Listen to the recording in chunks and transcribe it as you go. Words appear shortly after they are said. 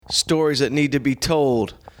Stories that need to be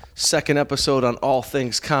told. Second episode on all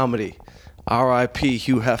things comedy. R.I.P.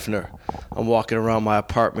 Hugh Hefner. I'm walking around my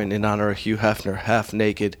apartment in honor of Hugh Hefner, half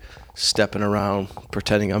naked, stepping around,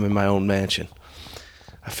 pretending I'm in my own mansion.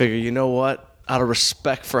 I figure, you know what? Out of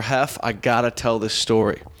respect for Hef, I gotta tell this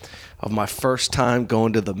story of my first time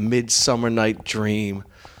going to the Midsummer Night Dream,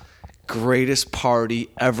 greatest party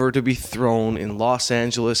ever to be thrown in Los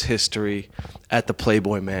Angeles history at the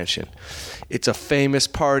Playboy Mansion. It's a famous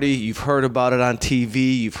party. You've heard about it on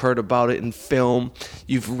TV. You've heard about it in film.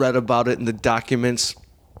 You've read about it in the documents.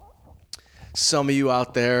 Some of you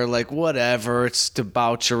out there are like, whatever, it's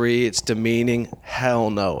debauchery, it's demeaning. Hell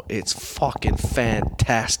no, it's fucking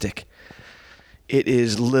fantastic. It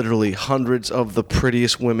is literally hundreds of the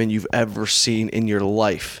prettiest women you've ever seen in your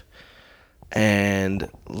life. And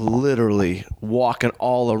literally walking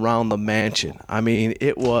all around the mansion. I mean,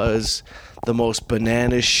 it was the most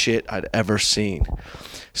bananas shit I'd ever seen.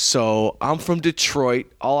 So I'm from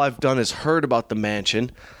Detroit. All I've done is heard about the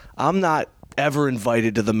mansion. I'm not ever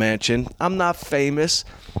invited to the mansion. I'm not famous.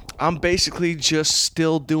 I'm basically just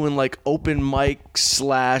still doing like open mic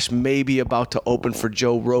 / maybe about to open for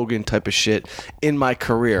Joe Rogan type of shit in my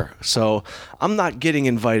career. So I'm not getting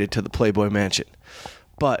invited to the Playboy Mansion.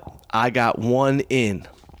 But I got one in.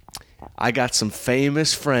 I got some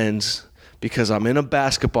famous friends because I'm in a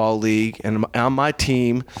basketball league, and on my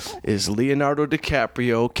team is Leonardo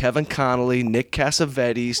DiCaprio, Kevin Connolly, Nick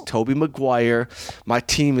Cassavetes, Tobey Maguire. My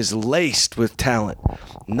team is laced with talent.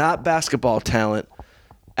 Not basketball talent,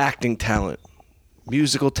 acting talent,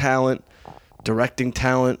 musical talent, directing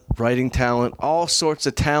talent, writing talent, all sorts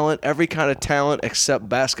of talent, every kind of talent except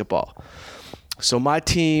basketball. So my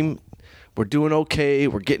team, we're doing okay.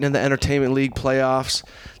 We're getting in the Entertainment League playoffs.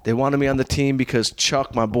 They wanted me on the team because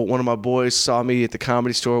Chuck, one of my boys, saw me at the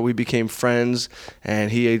Comedy Store. We became friends, and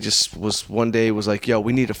he just was one day was like, yo,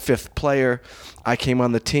 we need a fifth player. I came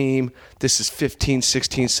on the team. This is 15,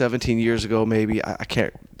 16, 17 years ago maybe.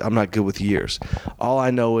 I'm not good with years. All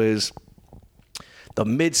I know is the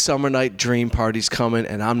Midsummer Night Dream Party's coming,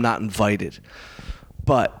 and I'm not invited.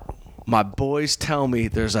 But my boys tell me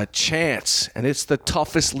there's a chance, and it's the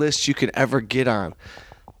toughest list you can ever get on.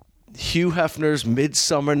 Hugh Hefner's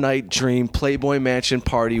Midsummer Night Dream Playboy Mansion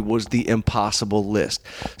party was the impossible list.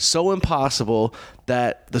 So impossible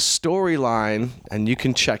that the storyline, and you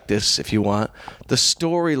can check this if you want, the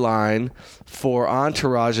storyline for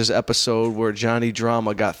Entourage's episode where Johnny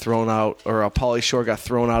Drama got thrown out, or Pauly Shore got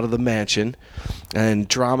thrown out of the mansion, and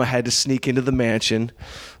Drama had to sneak into the mansion,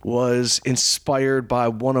 was inspired by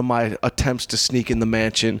one of my attempts to sneak in the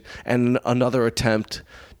mansion and another attempt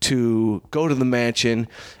to go to the mansion,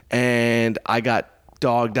 and I got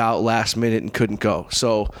dogged out last minute and couldn't go.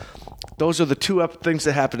 So those are the two things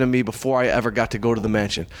that happened to me before I ever got to go to the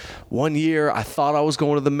mansion. One year, I thought I was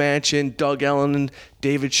going to the mansion. Doug Ellen,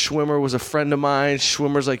 David Schwimmer was a friend of mine.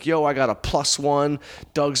 Schwimmer's like, yo, I got a +1.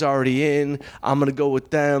 Doug's already in. I'm going to go with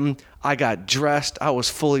them. I got dressed. I was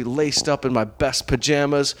fully laced up in my best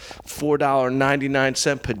pajamas,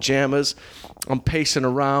 $4.99 pajamas. I'm pacing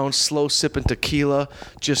around, slow sipping tequila,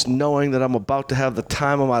 just knowing that I'm about to have the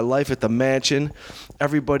time of my life at the mansion.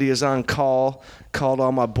 Everybody is on call. Called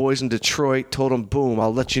all my boys in Detroit, told them, boom,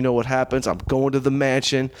 I'll let you know what happens. I'm going to the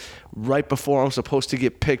mansion. Right before I'm supposed to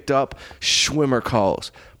get picked up, Schwimmer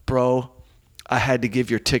calls. Bro, I had to give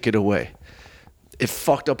your ticket away. It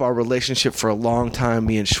fucked up our relationship for a long time,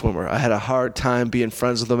 me and Schwimmer. I had a hard time being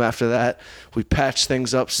friends with him after that. We patched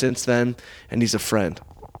things up since then, and he's a friend.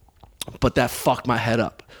 But that fucked my head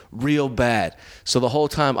up real bad. So the whole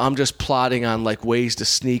time I'm just plotting on like ways to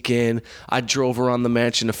sneak in. I drove around the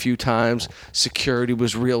mansion a few times. Security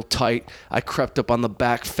was real tight. I crept up on the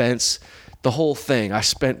back fence. The whole thing. I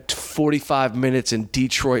spent 45 minutes in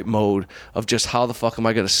Detroit mode of just how the fuck am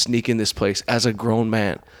I going to sneak in this place as a grown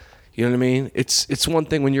man. You know what I mean? It's one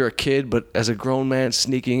thing when you're a kid, but as a grown man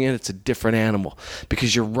sneaking in, it's a different animal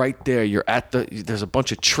because you're right there. You're at there's a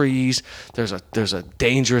bunch of trees. There's a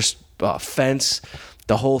dangerous fence,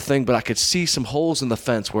 the whole thing. But I could see some holes in the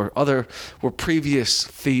fence where previous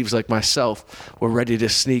thieves like myself were ready to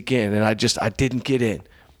sneak in, and I didn't get in.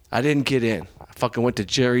 I fucking went to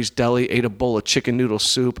Jerry's Deli, ate a bowl of chicken noodle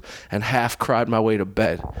soup, and half cried my way to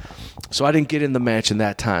bed. So I didn't get in the mansion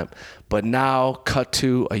that time. But now, cut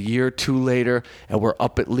to a year or two later, and we're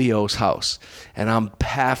up at Leo's house. And I'm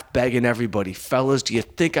half begging everybody, fellas, do you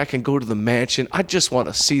think I can go to the mansion? I just want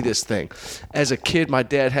to see this thing. As a kid, my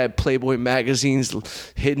dad had Playboy magazines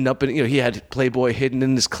hidden up in, he had Playboy hidden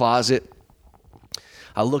in his closet.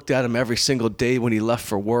 I looked at him every single day when he left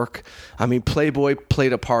for work. I mean, Playboy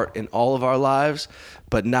played a part in all of our lives,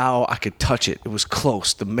 but now I could touch it. It was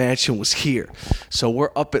close. The mansion was here. So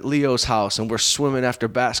we're up at Leo's house, and we're swimming after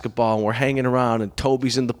basketball, and we're hanging around, and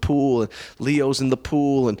Toby's in the pool, and Leo's in the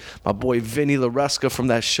pool, and my boy Vinny Laresca from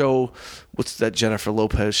that show. What's that Jennifer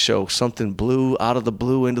Lopez show? Something blue, out of the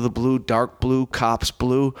blue, into the blue, dark blue, cops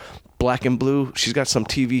blue, black and blue. She's got some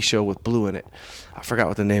TV show with blue in it. I forgot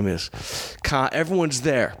what the name is. Everyone's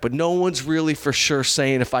there, but no one's really for sure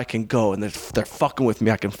saying if I can go, and they're fucking with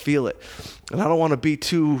me. I can feel it. And I don't want to be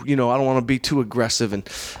too, I don't want to be too aggressive, and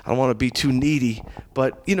I don't want to be too needy.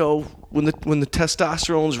 But, when the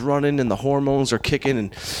testosterone's running and the hormones are kicking,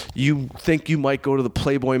 and you think you might go to the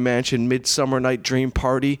Playboy Mansion Midsummer Night Dream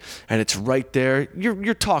Party, and it's right there,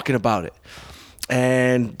 you're talking about it.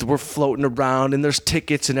 And we're floating around, and there's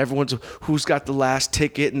tickets, and everyone's who's got the last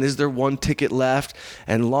ticket, and is there one ticket left?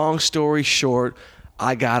 And long story short,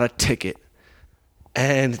 I got a ticket.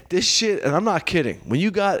 And this shit, and I'm not kidding, when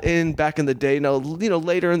you got in back in the day,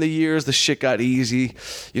 later in the years, the shit got easy.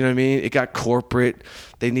 You know what I mean? It got corporate.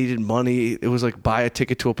 They needed money. It was like buy a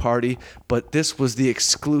ticket to a party. But this was the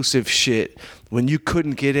exclusive shit when you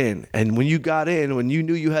couldn't get in. And when you got in, when you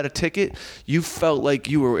knew you had a ticket, you felt like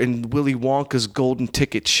you were in Willy Wonka's golden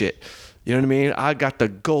ticket shit. You know what I mean? I got the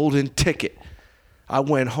golden ticket. I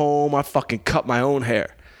went home. I fucking cut my own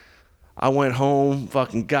hair. I went home,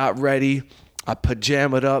 fucking got ready. I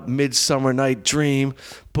pajamaed up, Midsummer Night Dream,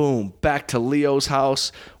 boom, back to Leo's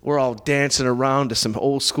house. We're all dancing around to some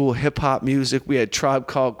old school hip hop music. We had Tribe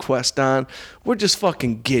Called Quest on. We're just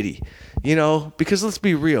fucking giddy, because let's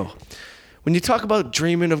be real. When you talk about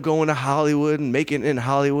dreaming of going to Hollywood and making it in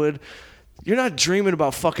Hollywood, you're not dreaming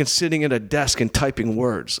about fucking sitting at a desk and typing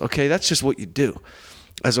words, okay? That's just what you do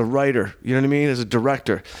as a writer, you know what I mean? As a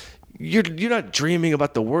director. You're not dreaming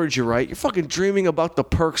about the words you write. You're fucking dreaming about the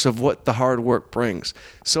perks of what the hard work brings.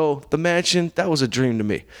 So the mansion, that was a dream to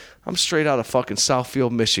me. I'm straight out of fucking Southfield,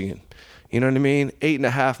 Michigan. You know what I mean?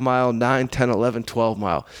 8.5 mile, 9, 10, 11, 12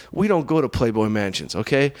 mile. We don't go to Playboy mansions,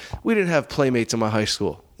 okay? We didn't have playmates in my high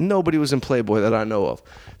school. Nobody was in Playboy that I know of.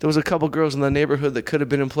 There was a couple girls in the neighborhood that could have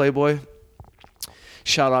been in Playboy.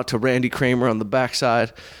 Shout out to Randy Kramer on the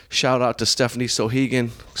backside. Shout out to Stephanie Sohegan,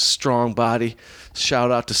 strong body. Shout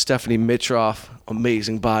out to Stephanie Mitroff,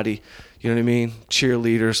 amazing body. You know what I mean?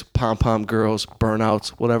 Cheerleaders, pom-pom girls, burnouts,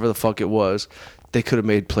 whatever the fuck it was. They could have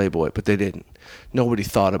made Playboy, but they didn't. Nobody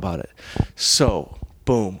thought about it. So,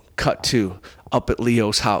 boom, cut to up at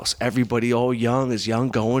Leo's house. Everybody all young. Is Young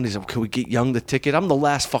going? Can we get Young the ticket? I'm the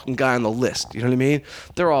last fucking guy on the list. You know what I mean?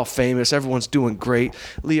 They're all famous. Everyone's doing great.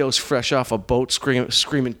 Leo's fresh off a boat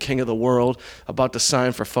screaming king of the world, about to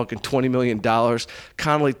sign for fucking $20 million.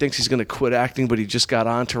 Connolly thinks he's going to quit acting, but he just got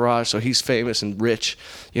Entourage, so he's famous and rich.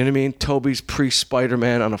 You know what I mean? Toby's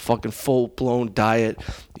pre-Spider-Man on a fucking full-blown diet.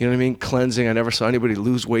 You know what I mean? Cleansing. I never saw anybody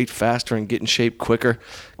lose weight faster and get in shape quicker,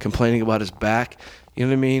 complaining about his back. You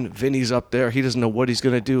know what I mean? Vinny's up there. He doesn't know what he's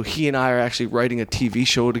going to do. He and I are actually writing a TV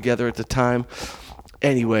show together at the time.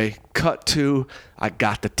 Anyway, cut to, I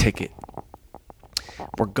got the ticket.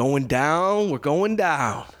 We're going down. We're going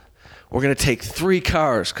down. We're going to take 3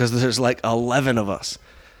 cars because there's like 11 of us.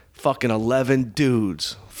 Fucking 11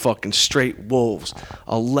 dudes. Fucking straight wolves.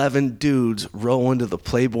 11 dudes roll into the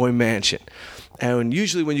Playboy Mansion. And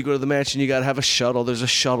usually when you go to the mansion, you got to have a shuttle. There's a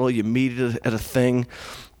shuttle. You meet at a thing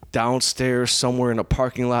downstairs somewhere in a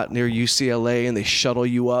parking lot near UCLA, and they shuttle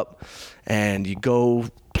you up and you go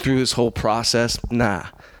through this whole process. Nah.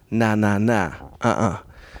 We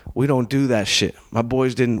don't do that shit. My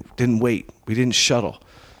boys didn't wait. We didn't shuttle.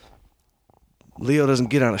 Leo doesn't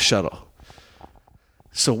get on a shuttle.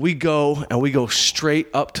 So we go straight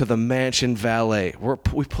up to the mansion valet.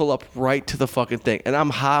 We pull up right to the fucking thing. And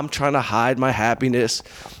I'm trying to hide my happiness.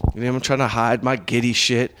 I'm trying to hide my giddy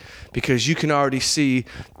shit. Because you can already see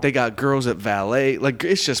they got girls at valet. Like,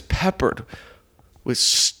 it's just peppered with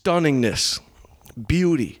stunningness,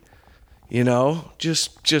 beauty,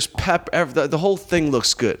 just the whole thing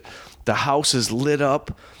looks good. The house is lit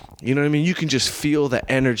up. You know what I mean? You can just feel the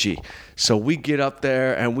energy. So we get up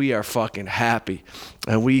there and we are fucking happy.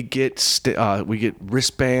 And we get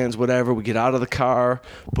wristbands, whatever. We get out of the car.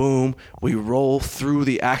 Boom. We roll through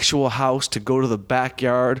the actual house to go to the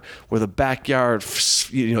backyard, where the backyard,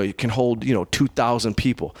 you can hold, 2,000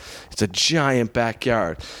 people. It's a giant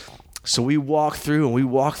backyard. So we walk through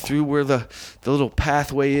where the little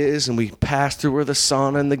pathway is, and we pass through where the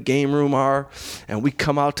sauna and the game room are, and we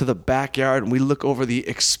come out to the backyard, and we look over the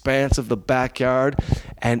expanse of the backyard,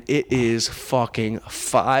 and it is fucking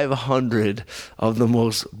 500 of the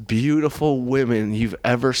most beautiful women you've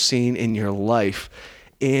ever seen in your life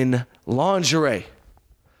in lingerie.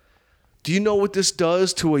 Do you know what this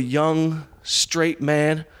does to a young, straight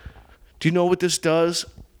man? Do you know what this does?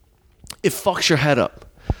 It fucks your head up.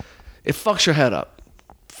 It fucks your head up.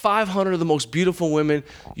 500 of the most beautiful women.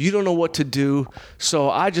 You don't know what to do. So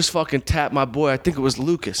I just fucking tapped my boy. I think it was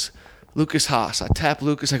Lucas Haas. I tapped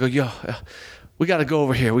Lucas. I go, yo, we got to go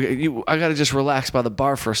over here. I got to just relax by the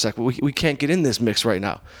bar for a second. We can't get in this mix right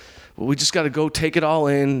now. We just got to go take it all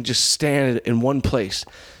in, just stand in one place.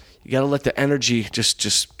 You got to let the energy just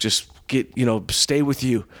get, stay with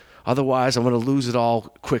you. Otherwise, I'm going to lose it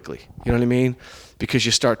all quickly. You know what I mean? Because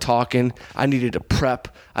you start talking. I needed to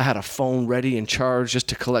prep. I had a phone ready and charged just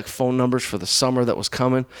to collect phone numbers for the summer that was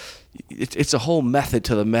coming. It's a whole method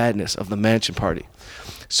to the madness of the mansion party.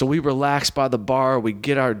 So we relax by the bar. We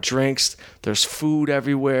get our drinks. There's food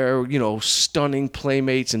everywhere. Stunning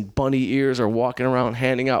playmates and bunny ears are walking around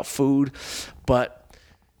handing out food. But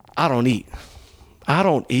I don't eat.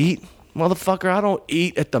 Motherfucker, I don't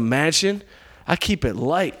eat at the mansion. I keep it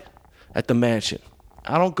light at the mansion.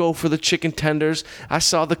 I don't go for the chicken tenders. I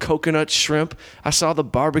saw the coconut shrimp. I saw the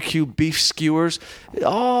barbecue beef skewers.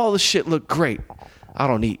 All the shit looked great. I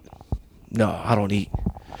don't eat. No, I don't eat.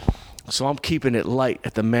 So I'm keeping it light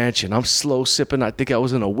at the mansion. I'm slow sipping. I think I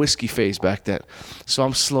was in a whiskey phase back then. So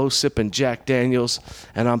I'm slow sipping Jack Daniels,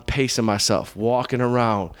 and I'm pacing myself, walking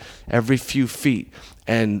around every few feet.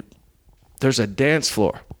 And there's a dance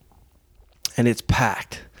floor, and it's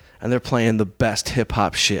packed, and they're playing the best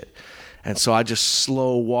hip-hop shit. And so I just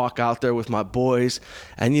slow walk out there with my boys.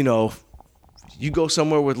 And, you go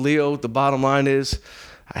somewhere with Leo, the bottom line is,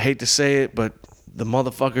 I hate to say it, but the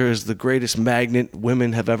motherfucker is the greatest magnet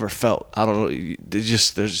women have ever felt. I don't know.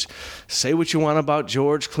 There's say what you want about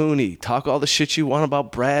George Clooney. Talk all the shit you want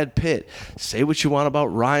about Brad Pitt. Say what you want about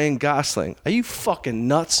Ryan Gosling. Are you fucking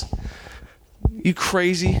nuts? You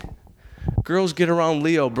crazy? Girls get around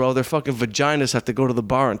Leo, bro. Their fucking vaginas have to go to the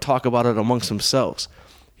bar and talk about it amongst themselves.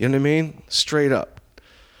 You know what I mean? Straight up.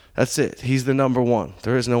 That's it. He's the number one.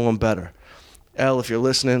 There is no one better. L, if you're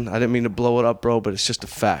listening, I didn't mean to blow it up, bro, but it's just a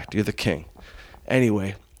fact. You're the king.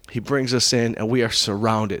 Anyway, he brings us in, and we are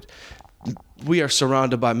surrounded. We are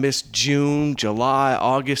surrounded by Miss June, July,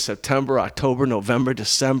 August, September, October, November,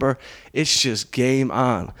 December. It's just game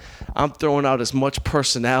on. I'm throwing out as much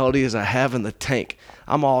personality as I have in the tank.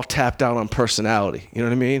 I'm all tapped out on personality. You know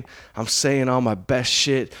what I mean? I'm saying all my best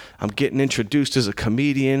shit. I'm getting introduced as a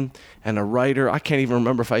comedian and a writer. I can't even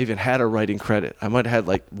remember if I even had a writing credit. I might have had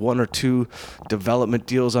like 1 or 2 development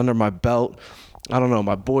deals under my belt. I don't know.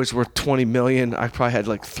 My boy's worth $20 million. I probably had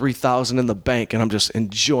like $3,000 in the bank, and I'm just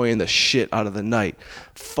enjoying the shit out of the night.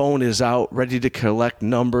 Phone is out, ready to collect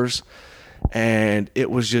numbers, and it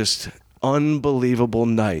was just unbelievable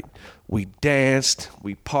night. We danced,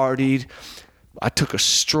 we partied. I took a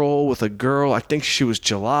stroll with a girl. I think she was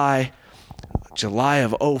July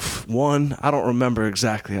of 01. I don't remember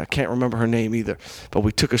exactly. I can't remember her name either. But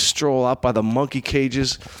we took a stroll out by the monkey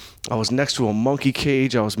cages. I was next to a monkey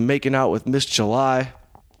cage. I was making out with Miss July.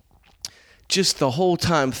 Just the whole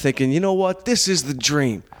time thinking, you know what? This is the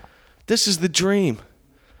dream. This is the dream.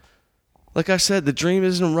 Like I said, the dream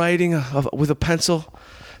isn't writing with a pencil.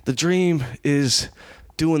 The dream is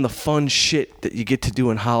doing the fun shit that you get to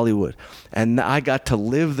do in Hollywood. And I got to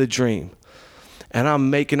live the dream. And I'm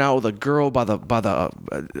making out with a girl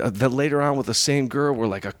then later on with the same girl. We're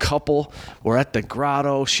like a couple. We're at the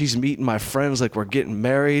grotto. She's meeting my friends like we're getting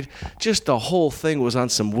married. Just the whole thing was on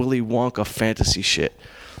some Willy Wonka fantasy shit.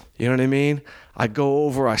 You know what I mean? I go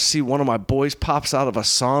over, I see one of my boys pops out of a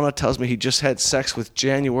sauna, tells me he just had sex with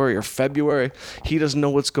January or February. He doesn't know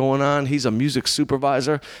what's going on. He's a music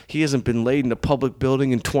supervisor. He hasn't been laid in a public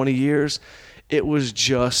building in 20 years. It was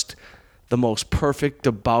just the most perfect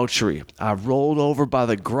debauchery. I rolled over by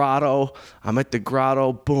the grotto. I'm at the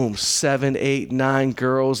grotto. Boom, 7, 8, 9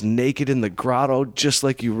 girls naked in the grotto, just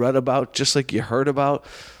like you read about, just like you heard about.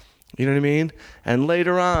 You know what I mean? And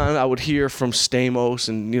later on, I would hear from Stamos,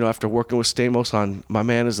 and, after working with Stamos on My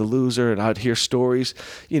Man is a Loser, and I'd hear stories,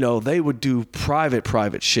 they would do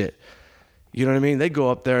private shit. You know what I mean? They'd go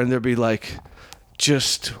up there, and there'd be, like,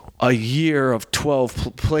 just a year of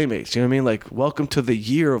 12 Playmates. You know what I mean? Like, welcome to the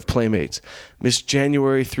year of Playmates. Miss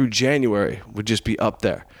January through January would just be up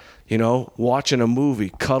there, watching a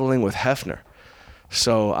movie, cuddling with Hefner.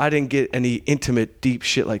 So I didn't get any intimate, deep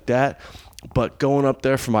shit like that. But going up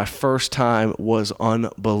there for my first time was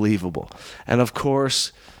unbelievable. And of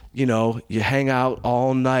course, you hang out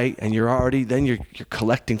all night, and you're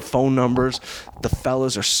collecting phone numbers. The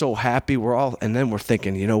fellas are so happy. And then we're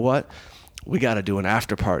thinking, you know what? We got to do an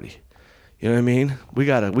after party. You know what I mean? We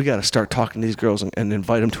gotta start talking to these girls and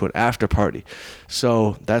invite them to an after party.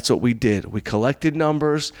 So that's what we did. We collected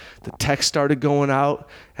numbers. The text started going out,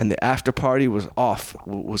 and the after party was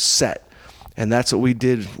set. And that's what we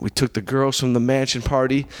did. We took the girls from the mansion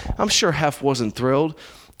party. I'm sure Hef wasn't thrilled,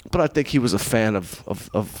 but I think he was a fan of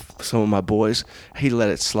some of my boys. He let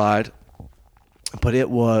it slide. But it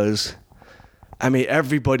was, I mean,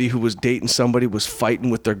 everybody who was dating somebody was fighting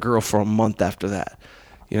with their girl for a month after that.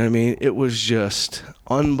 You know what I mean? It was just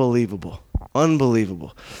unbelievable.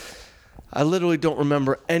 Unbelievable. I literally don't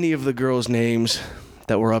remember any of the girls' names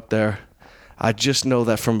that were up there. I just know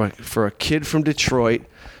that for a kid from Detroit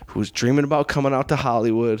who was dreaming about coming out to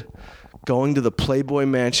Hollywood, going to the Playboy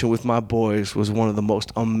Mansion with my boys was one of the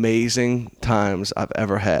most amazing times I've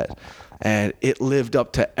ever had. And it lived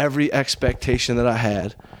up to every expectation that I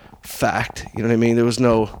had. Fact. You know what I mean? There was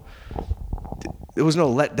no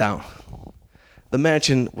letdown. The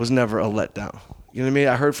mansion was never a letdown. You know what I mean?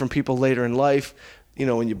 I heard from people later in life, you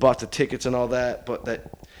know, when you bought the tickets and all that, but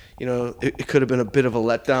that, you know, it could have been a bit of a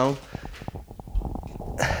letdown.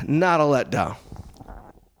 Not a letdown.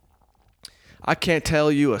 I can't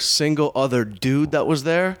tell you a single other dude that was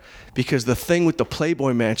there, because the thing with the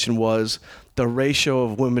Playboy Mansion was the ratio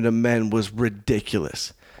of women to men was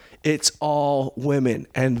ridiculous. It's all women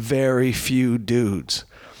and very few dudes.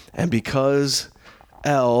 And because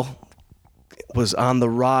Elle was on the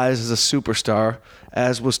rise as a superstar,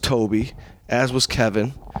 as was Toby, as was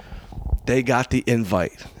Kevin, they got the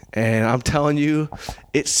invite. And I'm telling you,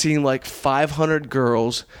 it seemed like 500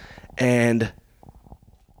 girls and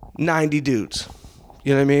 90 dudes.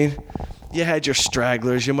 You know what I mean? You had your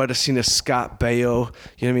stragglers. You might have seen a Scott Baio, you know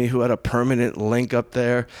what I mean, who had a permanent link up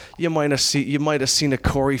there. You might have seen a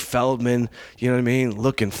Corey Feldman, you know what I mean,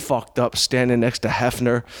 looking fucked up, standing next to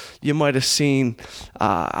Hefner. You might have seen,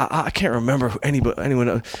 I can't remember anyone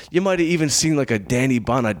else. You might have even seen like a Danny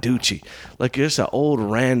Bonaducci, like just an old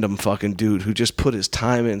random fucking dude who just put his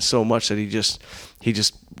time in so much that he just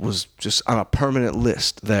was just on a permanent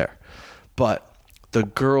list there. But the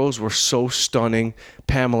girls were so stunning.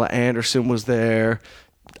 Pamela Anderson was there.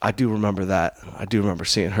 I do remember that. I do remember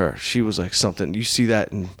seeing her. She was like something. You see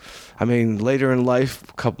that, and I mean, later in life,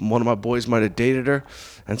 one of my boys might have dated her,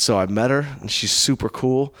 and so I met her, and she's super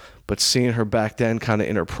cool. But seeing her back then, kind of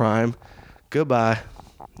in her prime, goodbye,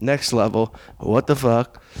 next level. What the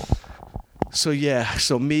fuck? So yeah,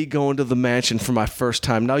 so me going to the mansion for my first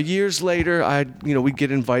time. Now years later, we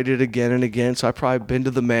get invited again and again. So I probably been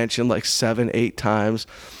to the mansion like 7-8 times,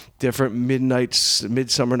 different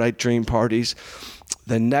midsummer night dream parties.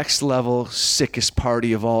 The next level, sickest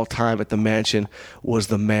party of all time at the mansion was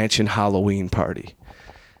the mansion Halloween party.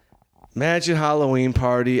 Mansion Halloween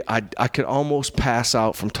party, I could almost pass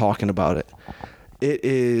out from talking about it. It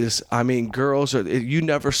is, I mean, you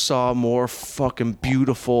never saw more fucking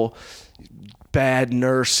beautiful, bad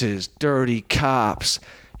nurses, dirty cops,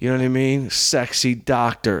 you know what I mean? Sexy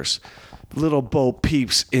doctors, little Bo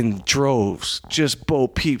Peeps in droves, just Bo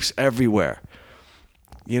Peeps everywhere.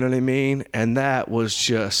 You know what I mean? And that was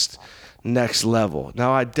just next level.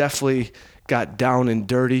 Now, I definitely got down and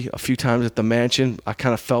dirty a few times at the mansion. I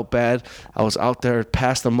kind of felt bad. I was out there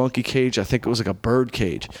past the monkey cage. I think it was like a bird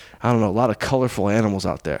cage. I don't know, a lot of colorful animals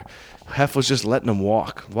out there. Hef was just letting them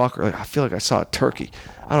walk. I feel like I saw a turkey.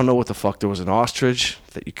 I don't know what the fuck. There was an ostrich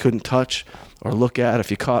that you couldn't touch or look at.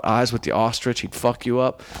 If you caught eyes with the ostrich, he'd fuck you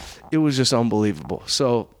up. It was just unbelievable.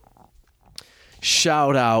 So,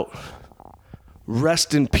 shout out.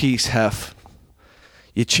 Rest in peace, Hef.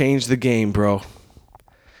 You changed the game, bro.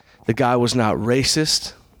 The guy was not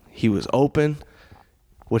racist. He was open.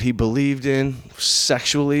 What he believed in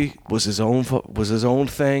sexually was his own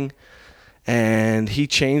thing. And he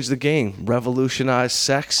changed the game, revolutionized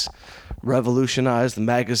sex, revolutionized the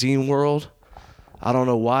magazine world. I don't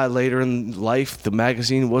know why later in life the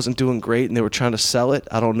magazine wasn't doing great and they were trying to sell it.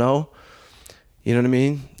 I don't know. You know what I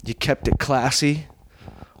mean? You kept it classy.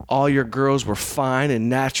 All your girls were fine and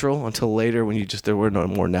natural until later when there were no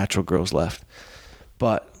more natural girls left.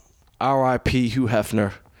 But R.I.P. Hugh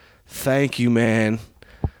Hefner. Thank you, man,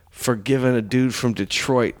 for giving a dude from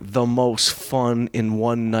Detroit the most fun in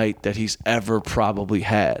one night that he's ever probably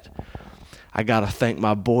had. I got to thank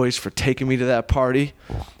my boys for taking me to that party.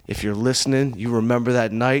 If you're listening, you remember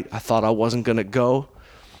that night. I thought I wasn't going to go.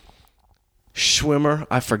 Schwimmer,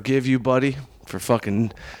 I forgive you, buddy, for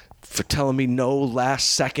telling me no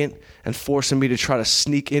last second and forcing me to try to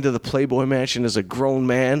sneak into the Playboy Mansion as a grown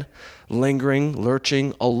man,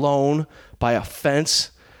 lurching alone by a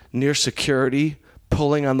fence near security,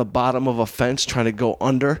 pulling on the bottom of a fence, trying to go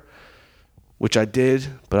under, which I did,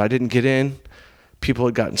 but I didn't get in. People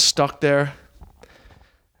had gotten stuck there.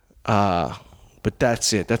 But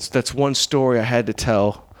that's it. That's one story I had to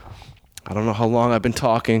tell. I don't know how long I've been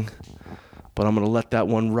talking, but I'm going to let that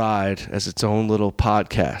one ride as its own little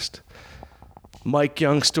podcast. Mike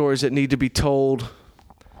Young stories that need to be told.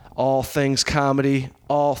 All things comedy.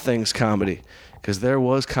 Because there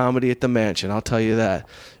was comedy at the mansion, I'll tell you that.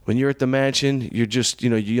 When you're at the mansion, you're just,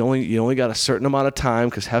 you only got a certain amount of time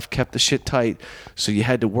because Hef kept the shit tight. So you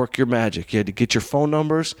had to work your magic. You had to get your phone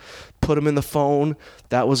numbers, put them in the phone.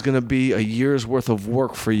 That was going to be a year's worth of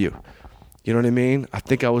work for you. You know what I mean? I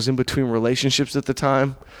think I was in between relationships at the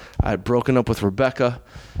time. I had broken up with Rebecca,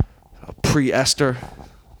 pre-Esther.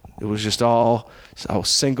 It was just I was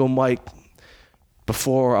single Mike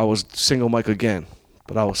before I was single Mike again.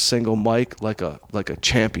 But I was single Mike like a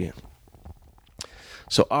champion.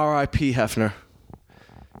 So R.I.P. Hefner.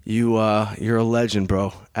 You're a legend,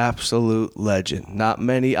 bro. Absolute legend. Not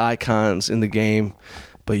many icons in the game,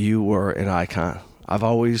 but you were an icon. I've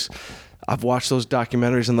watched those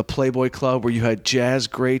documentaries in the Playboy Club where you had jazz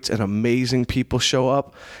greats and amazing people show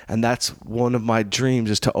up, and that's one of my dreams,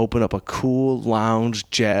 is to open up a cool lounge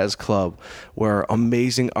jazz club where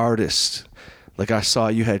amazing artists, like I saw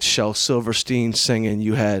you had Shel Silverstein singing,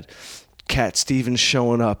 you had Cat Stevens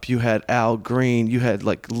showing up, you had Al Green, you had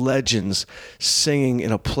like legends singing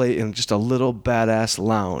in just a little badass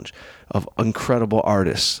lounge of incredible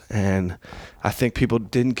artists. And I think people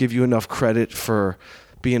didn't give you enough credit for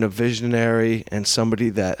being a visionary and somebody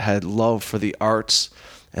that had love for the arts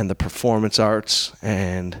and the performance arts.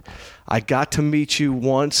 And I got to meet you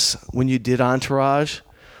once when you did Entourage.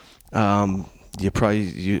 I'm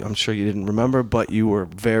sure you didn't remember, but you were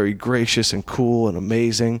very gracious and cool and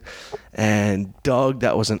amazing. And Doug,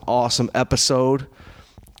 that was an awesome episode.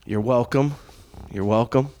 You're welcome.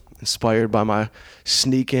 Inspired by my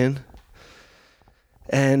sneak in.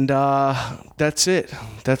 And that's it.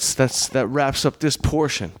 That wraps up this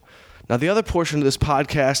portion. Now the other portion of this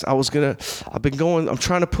podcast, I'm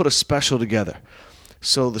trying to put a special together.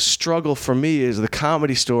 So the struggle for me is the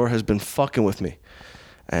Comedy Store has been fucking with me.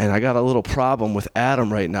 And I got a little problem with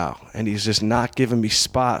Adam right now, and he's just not giving me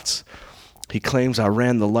spots. He claims I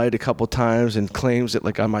ran the light a couple times and claims that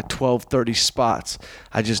like on my 12:30 spots,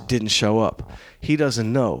 I just didn't show up. He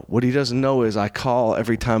doesn't know. What he doesn't know is I call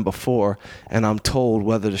every time before, and I'm told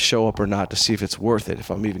whether to show up or not to see if it's worth it, if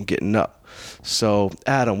I'm even getting up. So,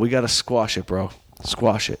 Adam, we got to squash it, bro.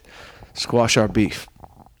 Squash it. Squash our beef.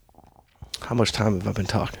 How much time have I been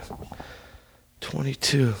talking?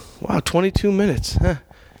 22. Wow, 22 minutes. Huh.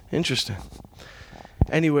 Interesting.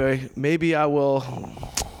 Anyway, maybe I will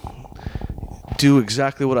do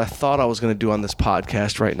exactly what I thought I was going to do on this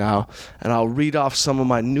podcast right now, and I'll read off some of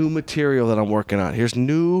my new material that I'm working on. Here's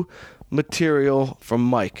new material from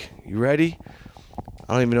Mike. You ready?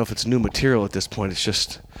 I don't even know if it's new material at this point. It's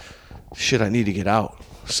just shit I need to get out.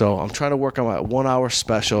 So I'm trying to work on my 1 hour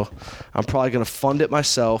special. I'm probably going to fund it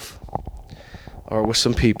myself or with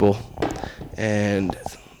some people, and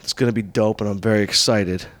it's going to be dope, and I'm very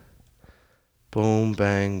excited. Boom,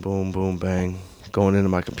 bang, boom, boom, bang. Going into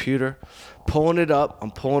my computer, pulling it up.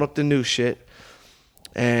 I'm pulling up the new shit,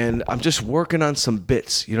 and I'm just working on some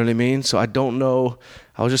bits. You know what I mean? So I don't know.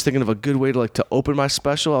 I was just thinking of a good way to open my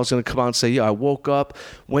special. I was going to come out and say, I woke up,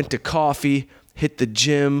 went to coffee, hit the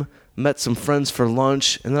gym, met some friends for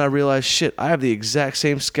lunch, and then I realized, shit, I have the exact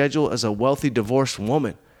same schedule as a wealthy divorced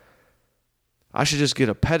woman. I should just get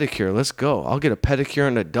a pedicure. Let's go. I'll get a pedicure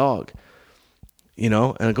and a dog,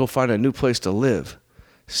 and go find a new place to live.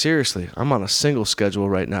 Seriously, I'm on a single schedule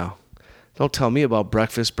right now. Don't tell me about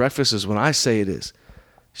breakfast. Breakfast is when I say it is.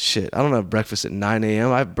 Shit, I don't have breakfast at 9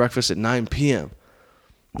 a.m. I have breakfast at 9 p.m.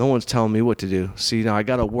 No one's telling me what to do. See, now I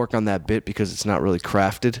got to work on that bit because it's not really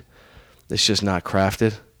crafted. It's just not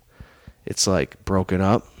crafted. It's like broken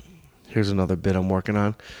up. Here's another bit I'm working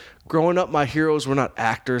on. Growing up, my heroes were not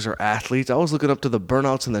actors or athletes. I was looking up to the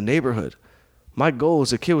burnouts in the neighborhood. My goal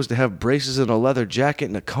as a kid was to have braces and a leather jacket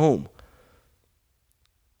and a comb.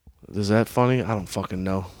 Is that funny? I don't fucking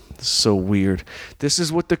know. This is so weird. This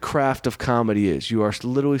is what the craft of comedy is. You are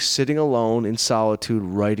literally sitting alone in solitude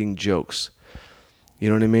writing jokes. You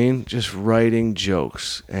know what I mean? Just writing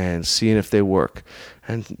jokes and seeing if they work.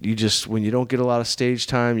 And when you don't get a lot of stage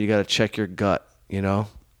time, you got to check your gut,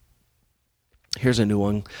 Here's a new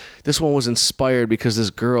one. This one was inspired because this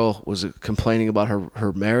girl was complaining about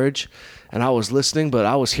her marriage, and I was listening, but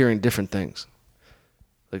I was hearing different things.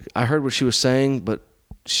 Like I heard what she was saying, but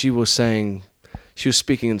she was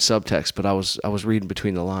speaking in subtext, but I was reading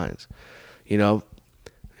between the lines.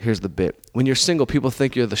 here's the bit. When you're single, people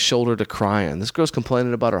think you're the shoulder to cry on. This girl's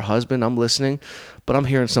complaining about her husband. I'm listening, but I'm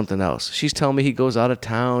hearing something else. She's telling me he goes out of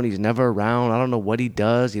town. He's never around. I don't know what he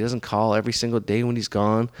does. He doesn't call every single day when he's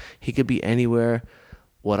gone. He could be anywhere.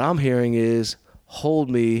 What I'm hearing is, hold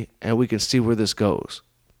me and we can see where this goes.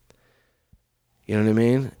 You know what I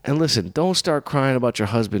mean? And listen, don't start crying about your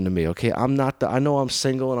husband to me, okay? I know I'm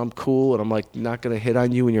single and I'm cool and I'm like not going to hit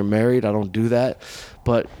on you when you're married. I don't do that.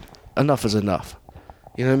 But enough is enough.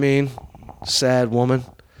 You know what I mean? Sad woman.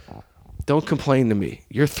 Don't complain to me.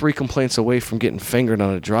 You're 3 complaints away from getting fingered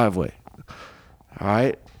on a driveway. All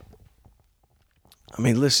right? I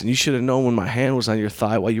mean, listen, you should have known when my hand was on your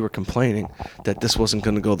thigh while you were complaining that this wasn't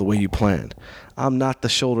going to go the way you planned. I'm not the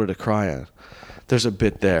shoulder to cry on. There's a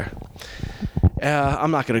bit there. I'm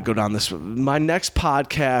not going to go down this. My next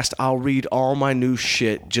podcast, I'll read all my new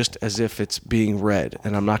shit just as if it's being read.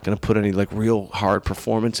 And I'm not going to put any like real hard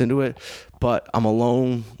performance into it. But I'm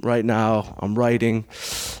alone right now. I'm writing.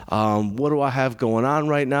 What do I have going on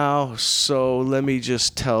right now? So let me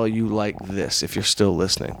just tell you like this, if you're still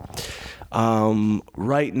listening.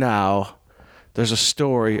 Right now, there's a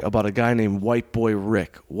story about a guy named White Boy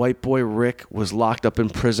Rick. White Boy Rick was locked up in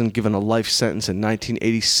prison, given a life sentence in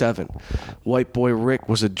 1987. White Boy Rick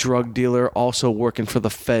was a drug dealer, also working for the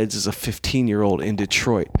feds as a 15-year-old in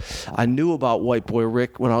Detroit. I knew about White Boy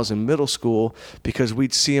Rick when I was in middle school because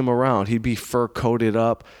we'd see him around. He'd be fur-coated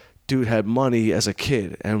up. Dude had money as a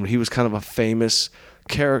kid, and he was kind of a famous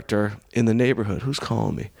character in the neighborhood. Who's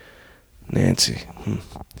calling me? Nancy.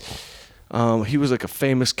 He was like a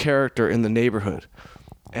famous character in the neighborhood.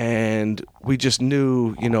 And we just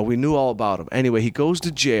knew, we knew all about him. Anyway, he goes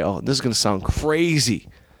to jail. This is going to sound crazy,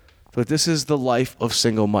 but this is the life of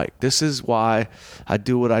Single Mike. This is why I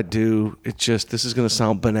do what I do. This is going to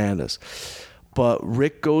sound bananas. But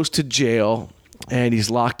Rick goes to jail, and he's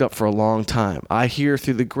locked up for a long time. I hear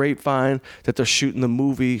through the grapevine that they're shooting the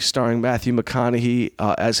movie starring Matthew McConaughey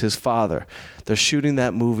as his father. They're shooting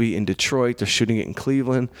that movie in Detroit. They're shooting it in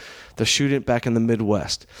Cleveland. They're shooting it back in the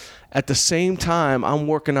Midwest. At the same time, I'm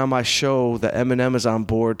working on my show that Eminem is on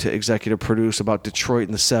board to executive produce about Detroit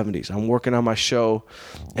in the 70s. I'm working on my show,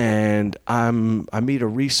 and I meet a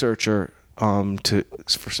researcher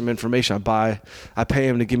for some information. I pay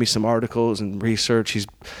him to give me some articles and research. His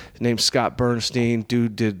name's Scott Bernstein.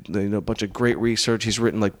 Dude did a bunch of great research. He's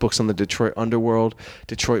written like books on the Detroit underworld,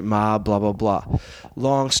 Detroit mob, blah blah blah.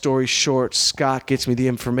 Long story short, Scott gets me the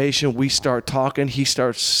information. We start talking. He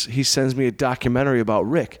sends me a documentary about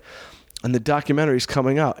Rick. And the documentary's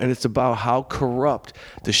coming out, and it's about how corrupt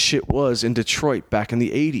the shit was in Detroit back in the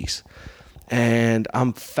 80s. And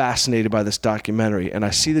I'm fascinated by this documentary. And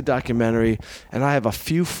I see the documentary, and I have a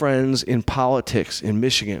few friends in politics in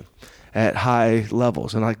Michigan at high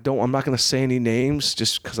levels. And I'm not going to say any names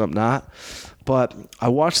just because I'm not. But I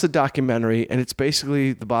watched the documentary, and it's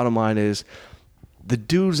basically, the bottom line is, the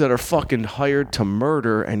dudes that are fucking hired to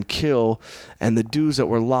murder and kill, and the dudes that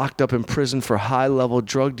were locked up in prison for high-level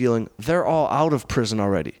drug dealing, they're all out of prison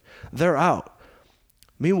already. They're out.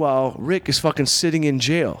 Meanwhile, Rick is fucking sitting in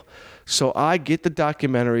jail. So I get the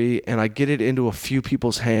documentary and I get it into a few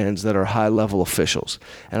people's hands that are high-level officials.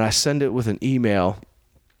 And I send it with an email.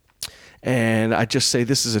 And I just say,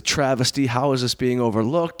 this is a travesty. How is this being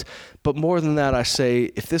overlooked? But more than that, I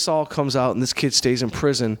say, if this all comes out and this kid stays in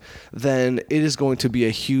prison, then it is going to be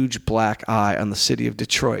a huge black eye on the city of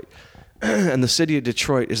Detroit. And the city of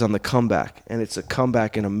Detroit is on the comeback. And it's a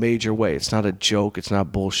comeback in a major way. It's not a joke. It's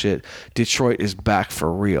not bullshit. Detroit is back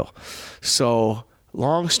for real. So,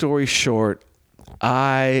 long story short,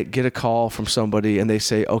 I get a call from somebody and they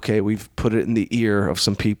say, okay, we've put it in the ear of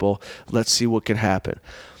some people. Let's see what can happen.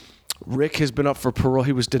 Rick has been up for parole.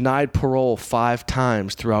 He was denied parole 5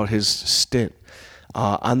 times throughout his stint.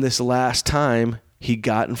 On this last time, he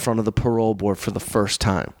got in front of the parole board for the first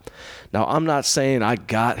time. Now, I'm not saying I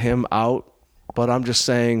got him out, but I'm just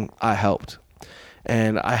saying I helped.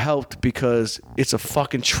 And I helped because it's a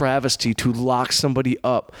fucking travesty to lock somebody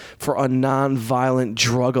up for a non-violent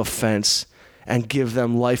drug offense and give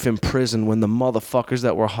them life in prison when the motherfuckers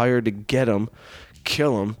that were hired to get them,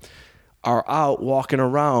 kill them, are out walking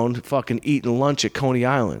around fucking eating lunch at Coney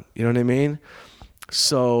Island. You know what I mean?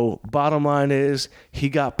 So bottom line is he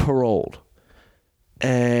got paroled.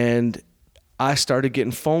 And I started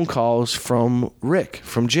getting phone calls from Rick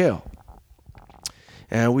from jail.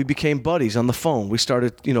 And we became buddies on the phone. We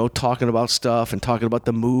started, talking about stuff and talking about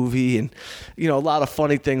the movie and, a lot of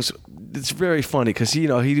funny things. It's very funny because, he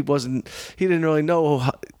didn't really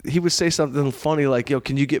know. He would say something funny like,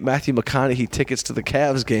 can you get Matthew McConaughey tickets to the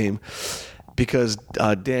Cavs game? Because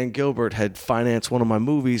Dan Gilbert had financed one of my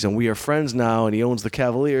movies and we are friends now and he owns the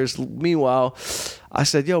Cavaliers. Meanwhile, I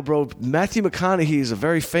said, yo, bro, Matthew McConaughey is a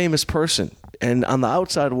very famous person. And on the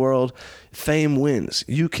outside world, fame wins.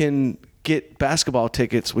 You can get basketball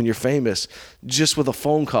tickets when you're famous just with a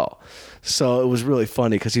phone call. So it was really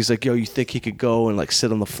funny because he's like, yo, you think he could go and like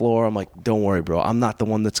sit on the floor? I'm like, don't worry, bro. I'm not the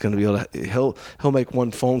one that's going to be able to. He'll make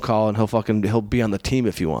one phone call and he'll be on the team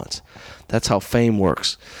if he wants. That's how fame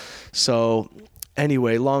works. So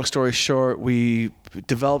anyway, long story short, we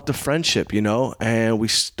developed a friendship, and we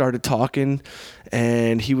started talking,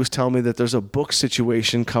 and he was telling me that there's a book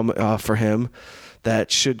situation for him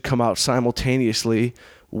that should come out simultaneously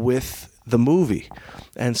with the movie.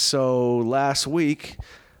 And so last week,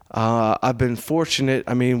 I've been fortunate.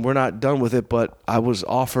 I mean, we're not done with it, but I was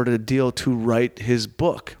offered a deal to write his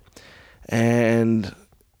book. And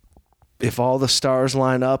if all the stars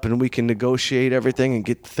line up and we can negotiate everything and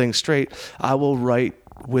get things straight, I will write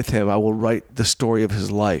with him. I will write the story of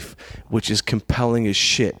his life, which is compelling as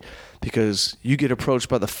shit. Because you get approached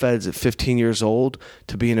by the feds at 15 years old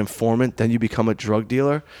to be an informant, then you become a drug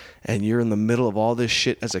dealer, and you're in the middle of all this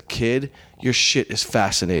shit as a kid, your shit is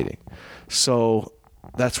fascinating. So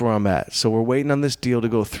that's where I'm at. So we're waiting on this deal to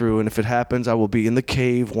go through, and if it happens, I will be in the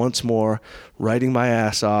cave once more, writing my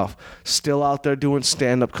ass off, still out there doing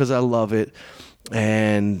stand-up because I love it,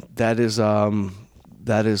 and that is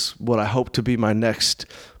what I hope to be my next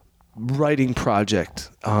writing project.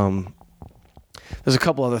 There's a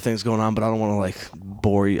couple other things going on, but I don't want to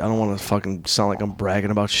bore you. I don't want to fucking sound like I'm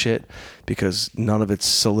bragging about shit because none of it's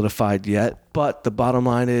solidified yet. But the bottom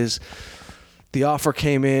line is the offer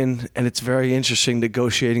came in, and it's very interesting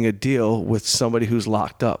negotiating a deal with somebody who's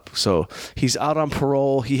locked up. So he's out on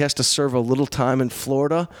parole. He has to serve a little time in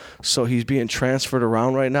Florida, so he's being transferred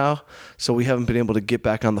around right now. So we haven't been able to get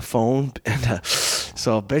back on the phone. And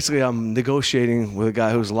so basically I'm negotiating with a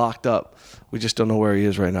guy who's locked up. We just don't know where he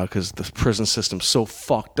is right now because the prison system's so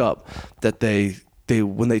fucked up that they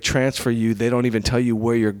when they transfer you, they don't even tell you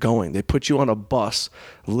where you're going. They put you on a bus,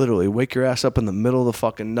 literally wake your ass up in the middle of the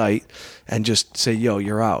fucking night and just say, yo,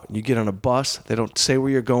 you're out. You get on a bus, they don't say where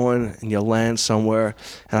you're going, and you land somewhere.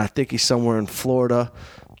 And I think he's somewhere in Florida,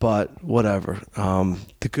 but whatever.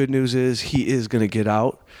 The good news is he is going to get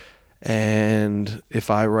out. And if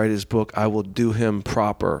I write his book, I will do him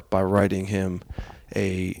proper by writing him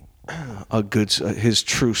his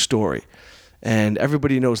true story. And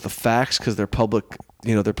everybody knows the facts because they're public,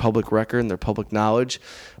 they're public record and they're public knowledge.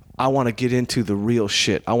 I want to get into the real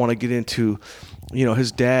shit. I want to get into,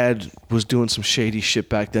 his dad was doing some shady shit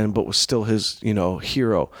back then, but was still his,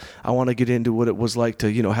 hero. I want to get into what it was like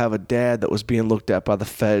to, have a dad that was being looked at by the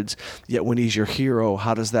feds, yet when he's your hero,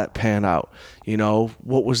 how does that pan out?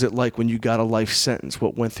 What was it like when you got a life sentence?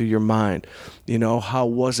 What went through your mind? How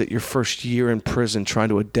was it your first year in prison trying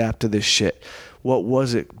to adapt to this shit? What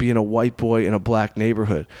was it being a white boy in a black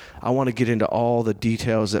neighborhood? I want to get into all the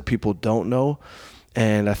details that people don't know.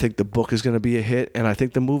 And I think the book is going to be a hit, and I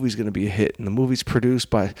think the movie's going to be a hit. And the movie's produced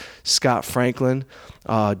by Scott Franklin,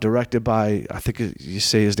 directed by, I think you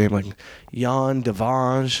say his name like Jan de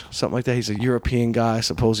Vange, something like that. He's a European guy,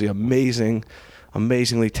 supposedly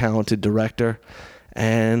amazingly talented director.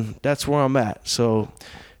 And that's where I'm at. So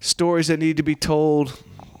stories that need to be told.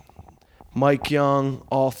 Mike Young,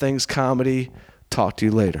 All Things Comedy. Talk to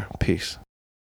you later. Peace.